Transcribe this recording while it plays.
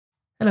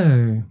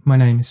Hello, my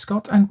name is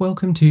Scott and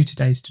welcome to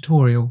today's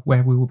tutorial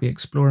where we will be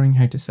exploring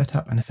how to set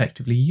up and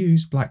effectively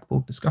use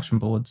Blackboard discussion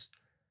boards.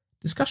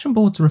 Discussion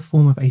boards are a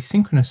form of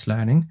asynchronous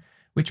learning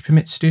which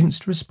permits students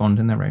to respond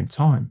in their own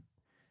time.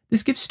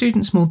 This gives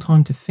students more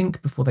time to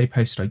think before they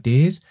post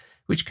ideas,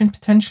 which can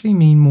potentially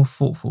mean more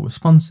thoughtful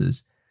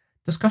responses.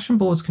 Discussion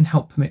boards can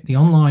help permit the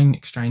online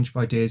exchange of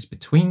ideas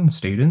between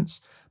students,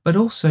 but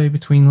also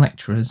between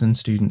lecturers and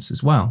students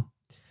as well.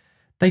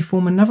 They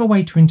form another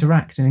way to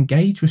interact and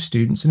engage with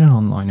students in an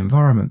online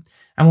environment,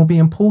 and will be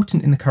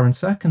important in the current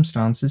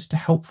circumstances to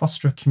help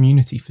foster a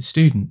community for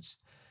students.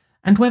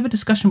 And whether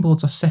discussion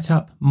boards are set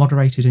up,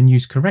 moderated and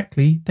used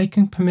correctly, they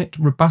can permit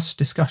robust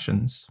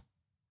discussions.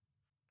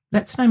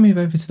 Let's now move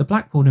over to the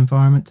Blackboard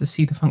environment to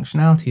see the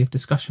functionality of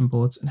discussion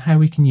boards and how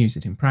we can use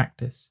it in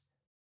practice.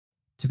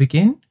 To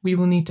begin, we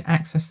will need to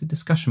access the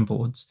discussion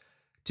boards.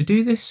 To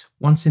do this,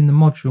 once in the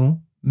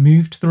module,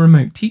 move to the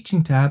Remote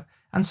Teaching tab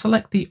and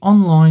select the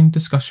Online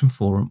Discussion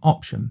Forum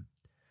option.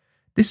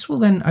 This will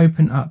then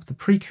open up the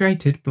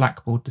pre-created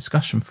Blackboard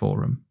discussion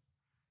forum.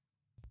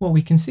 What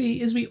we can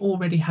see is we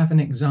already have an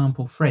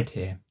example thread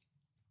here.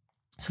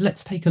 So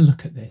let's take a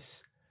look at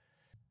this.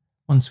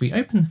 Once we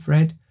open the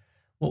thread,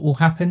 what will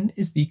happen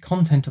is the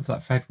content of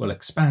that thread will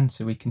expand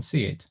so we can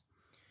see it.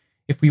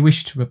 If we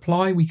wish to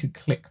reply, we could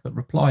click the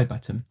reply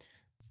button.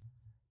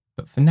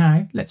 But for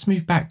now, let's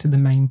move back to the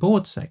main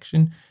board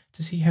section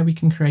to see how we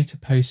can create a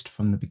post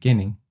from the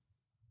beginning.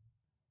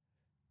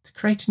 To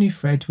create a new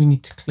thread, we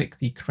need to click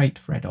the Create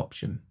Thread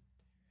option.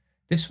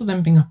 This will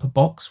then bring up a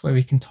box where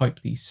we can type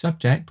the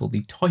subject or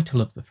the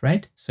title of the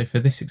thread. So for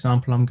this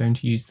example, I'm going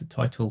to use the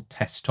title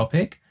Test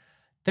Topic.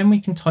 Then we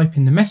can type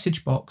in the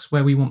message box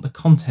where we want the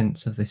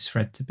contents of this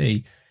thread to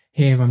be.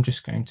 Here, I'm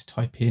just going to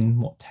type in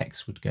what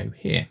text would go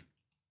here.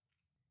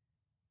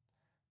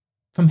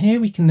 From here,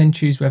 we can then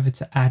choose whether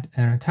to add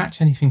or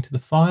attach anything to the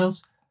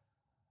files.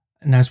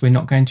 And as we're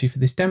not going to for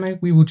this demo,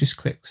 we will just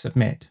click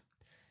Submit.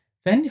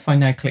 Then if I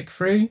now click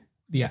through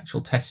the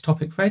actual test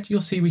topic thread,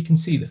 you'll see we can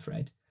see the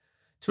thread.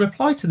 To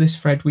reply to this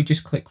thread, we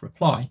just click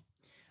reply.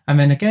 And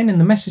then again in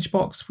the message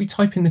box, we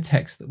type in the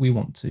text that we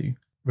want to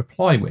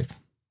reply with.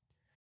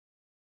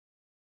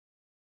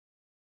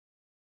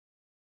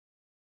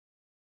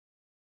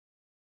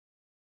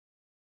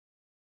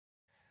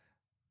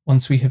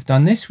 Once we have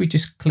done this, we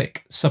just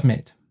click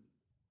submit.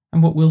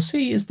 And what we'll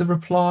see is the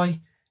reply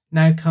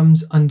now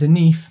comes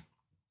underneath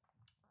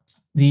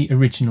the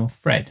original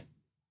thread.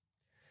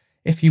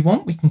 If you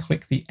want, we can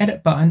click the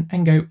edit button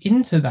and go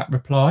into that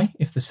reply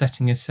if the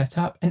setting is set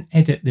up and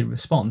edit the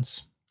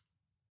response.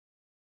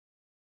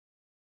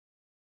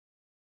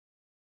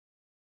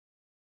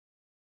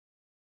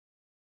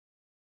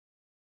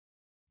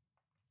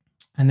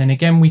 And then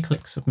again, we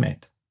click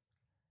submit.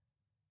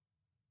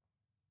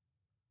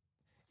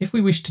 If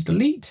we wish to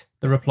delete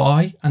the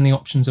reply and the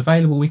options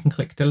available, we can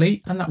click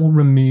delete and that will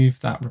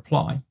remove that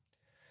reply.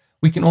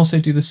 We can also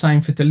do the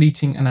same for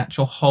deleting an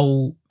actual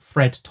whole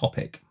thread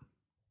topic.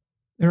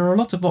 There are a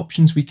lot of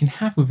options we can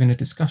have within a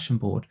discussion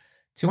board.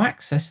 To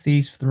access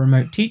these for the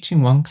remote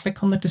teaching one,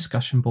 click on the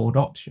discussion board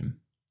option.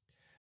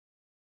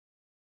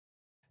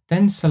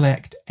 Then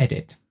select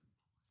Edit.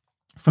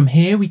 From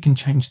here, we can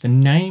change the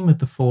name of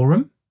the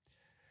forum.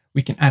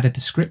 We can add a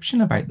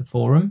description about the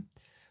forum.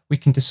 We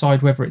can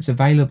decide whether it's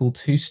available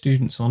to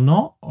students or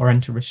not, or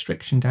enter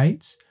restriction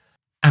dates.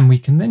 And we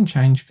can then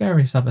change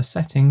various other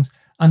settings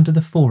under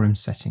the forum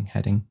setting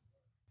heading.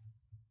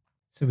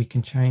 So we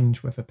can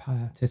change whether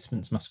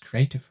participants must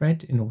create a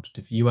thread in order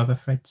to view other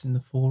threads in the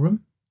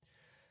forum.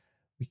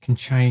 We can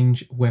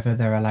change whether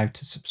they're allowed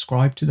to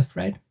subscribe to the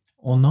thread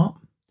or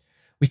not.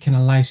 We can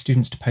allow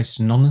students to post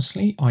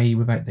anonymously, i.e.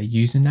 without their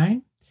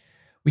username.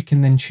 We can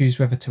then choose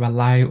whether to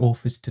allow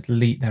authors to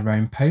delete their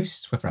own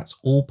posts, whether that's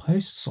all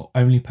posts or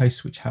only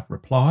posts which have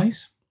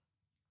replies.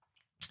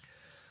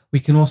 We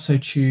can also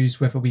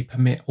choose whether we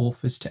permit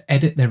authors to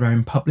edit their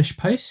own published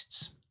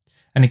posts.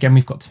 And again,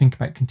 we've got to think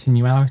about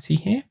continuality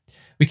here.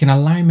 We can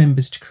allow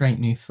members to create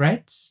new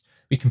threads.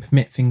 We can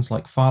permit things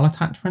like file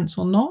attachments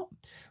or not.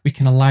 We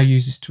can allow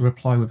users to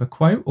reply with a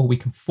quote, or we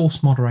can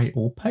force moderate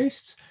all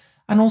posts.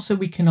 And also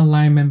we can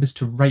allow members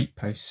to rate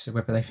posts, so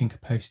whether they think a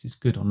post is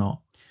good or not.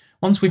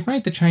 Once we've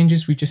made the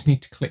changes, we just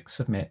need to click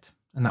submit,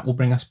 and that will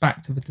bring us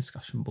back to the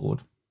discussion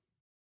board.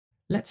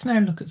 Let's now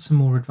look at some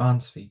more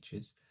advanced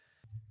features.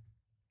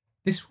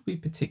 This will be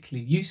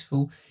particularly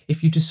useful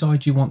if you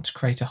decide you want to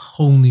create a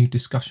whole new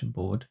discussion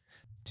board.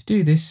 To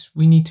do this,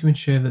 we need to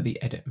ensure that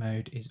the edit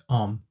mode is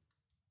on.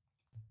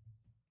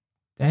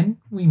 Then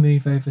we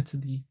move over to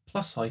the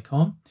plus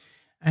icon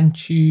and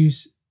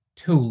choose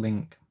Tool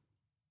Link.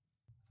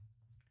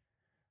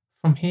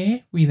 From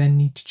here, we then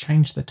need to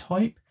change the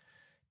type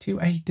to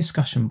a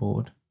discussion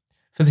board.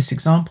 For this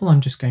example,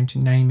 I'm just going to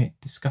name it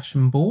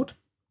Discussion Board.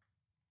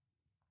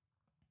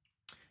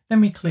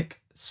 Then we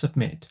click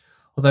Submit,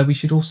 although we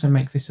should also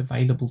make this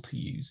available to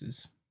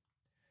users.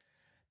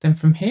 Then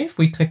from here, if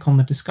we click on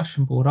the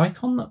discussion board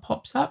icon that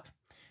pops up,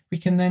 we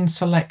can then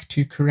select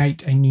to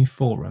create a new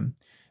forum.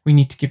 We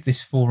need to give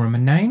this forum a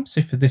name.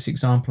 So for this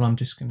example, I'm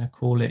just going to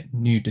call it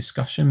New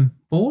Discussion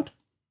Board.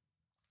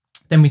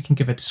 Then we can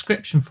give a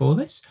description for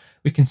this.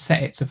 We can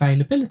set its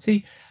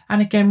availability.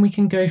 And again, we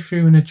can go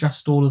through and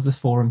adjust all of the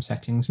forum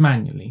settings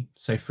manually.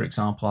 So for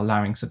example,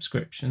 allowing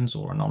subscriptions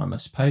or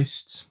anonymous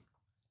posts,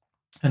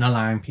 and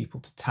allowing people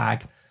to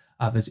tag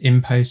others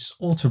in posts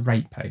or to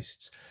rate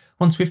posts.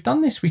 Once we've done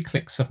this, we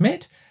click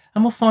submit,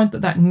 and we'll find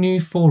that that new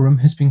forum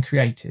has been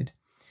created.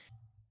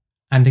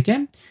 And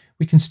again,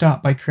 we can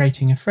start by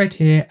creating a thread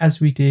here, as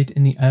we did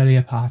in the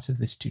earlier part of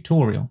this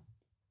tutorial.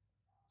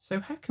 So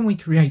how can we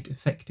create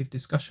effective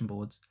discussion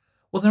boards?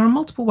 Well, there are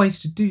multiple ways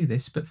to do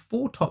this, but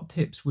 4 top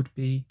tips would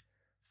be: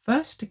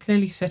 first, to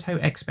clearly set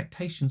out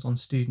expectations on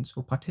students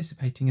for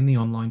participating in the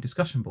online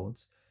discussion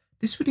boards.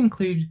 This would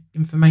include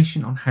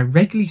information on how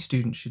regularly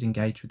students should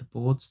engage with the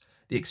boards,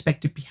 the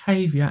expected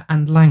behaviour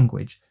and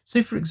language.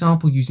 So for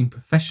example, using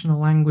professional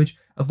language,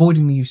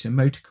 avoiding the use of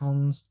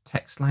emoticons,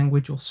 text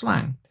language or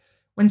slang.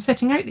 When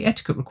setting out the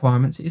etiquette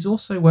requirements, it is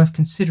also worth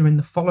considering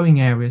the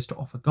following areas to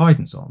offer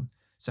guidance on.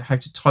 So how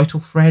to title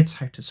threads,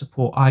 how to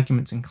support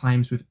arguments and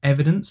claims with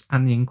evidence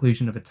and the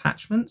inclusion of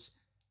attachments,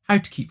 how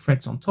to keep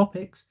threads on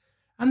topics,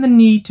 and the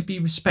need to be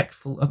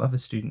respectful of other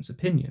students'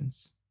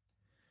 opinions.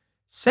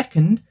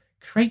 Second,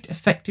 create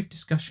effective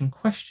discussion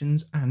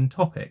questions and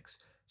topics.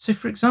 So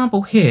for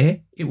example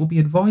here, it will be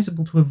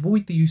advisable to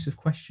avoid the use of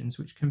questions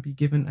which can be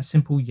given a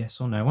simple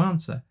yes or no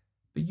answer,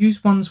 but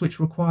use ones which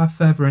require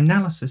further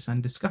analysis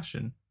and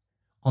discussion.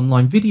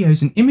 Online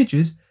videos and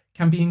images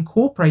can be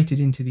incorporated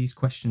into these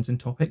questions and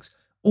topics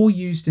or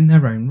used in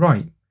their own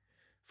right.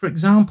 For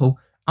example,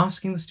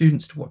 asking the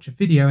students to watch a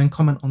video and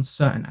comment on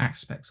certain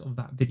aspects of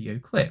that video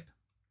clip.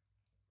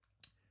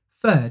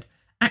 Third,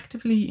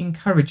 actively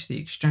encourage the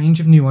exchange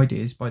of new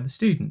ideas by the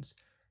students.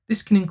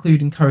 This can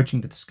include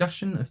encouraging the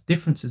discussion of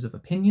differences of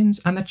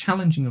opinions and the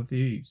challenging of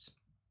views.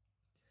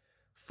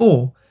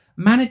 4.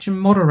 Manage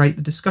and moderate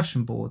the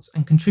discussion boards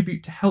and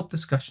contribute to help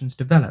discussions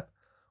develop.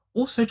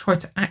 Also try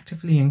to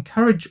actively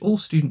encourage all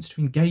students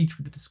to engage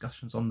with the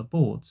discussions on the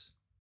boards.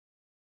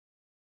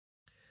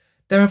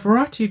 There are a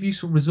variety of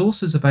useful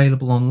resources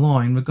available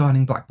online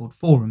regarding Blackboard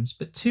forums,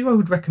 but 2 I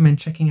would recommend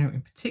checking out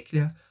in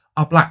particular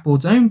are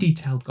Blackboard's own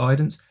detailed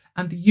guidance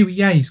and the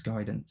UEA's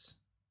guidance.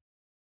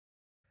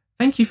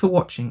 Thank you for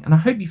watching, and I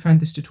hope you found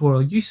this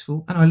tutorial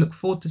useful, and I look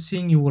forward to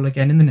seeing you all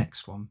again in the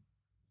next one.